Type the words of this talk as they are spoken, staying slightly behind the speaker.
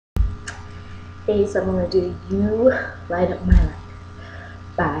Hey, so I'm gonna do You Light Up My Life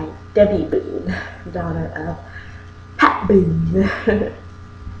by Debbie Boone, daughter of Pat Boone.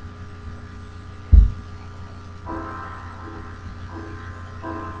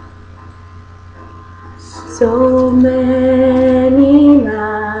 So many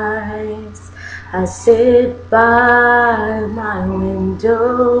nights I sit by my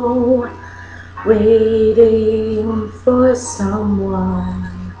window waiting for someone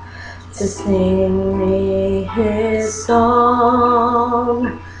to sing me his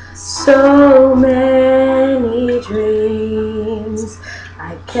song. So many dreams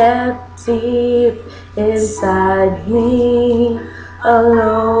I kept deep inside me,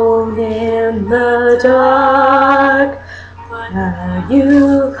 alone in the dark. But now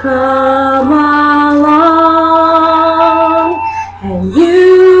you come along, and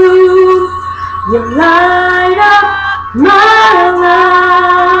you light up my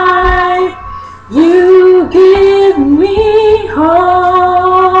life. You give me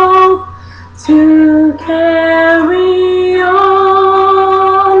hope to carry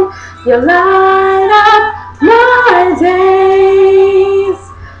on. You light up my days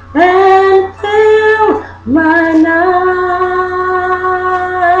and fill my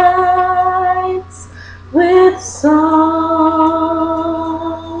nights with song.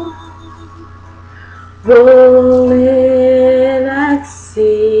 Rolling at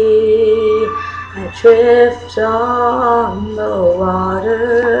sea, I drift on the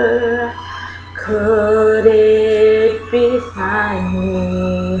water. Could it be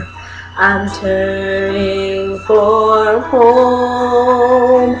finally I'm turning for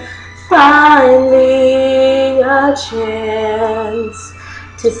home? Finding a chance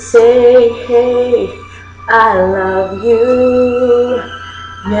to say, hey, I love you.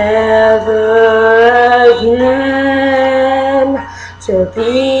 Never again to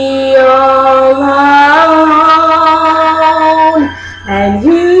be all alone. And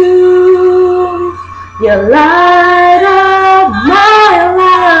you light up my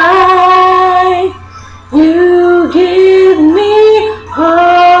life. You give me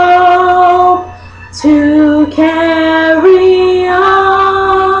hope to carry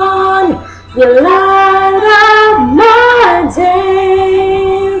on. You light up my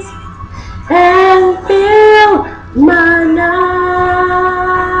days and fill my nights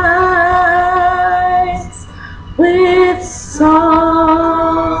with song.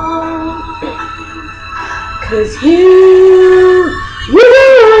 'Cause you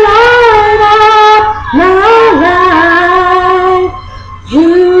light up my life.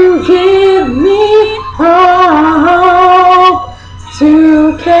 You give me hope to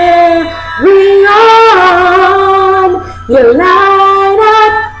carry on. You light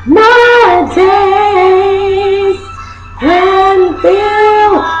up my days and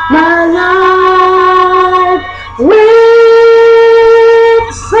fill my life with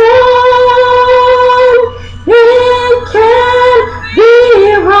song. It can't be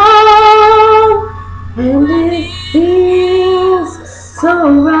wrong, and it feels so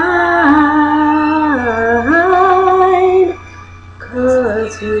right,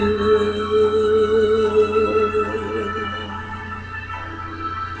 'cause you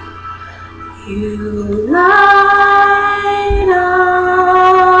light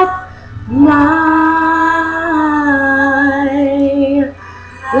up my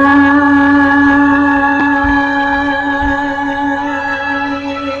life.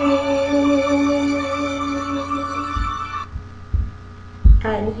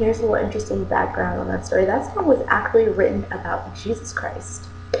 And here's a little interesting background on that story. That song was actually written about Jesus Christ.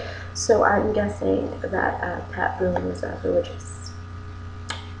 So I'm guessing that Pat Boone was religious.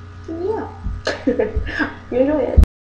 Yeah. You enjoy it.